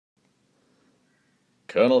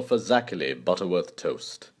Colonel Fazackerley Butterworth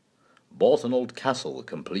Toast bought an old castle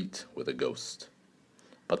complete with a ghost.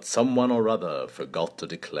 But someone or other forgot to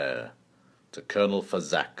declare to Colonel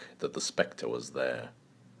Fazack that the spectre was there.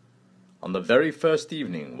 On the very first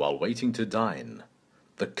evening, while waiting to dine,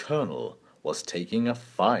 the Colonel was taking a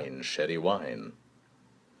fine sherry wine,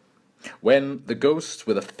 when the ghost,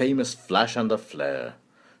 with a famous flash and a flare,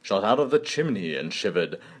 shot out of the chimney and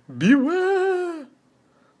shivered, "Beware!"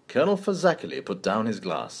 Colonel Fazackerley put down his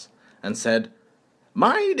glass and said,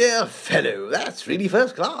 "My dear fellow, that's really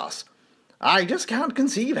first class. I just can't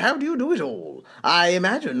conceive how do you do it all. I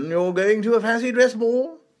imagine you're going to a fancy dress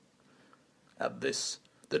ball." At this,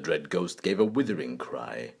 the dread ghost gave a withering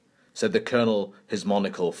cry. Said the Colonel, his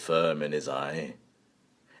monocle firm in his eye,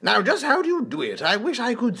 "Now just how do you do it? I wish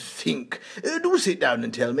I could think. Do sit down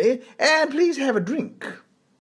and tell me, and please have a drink."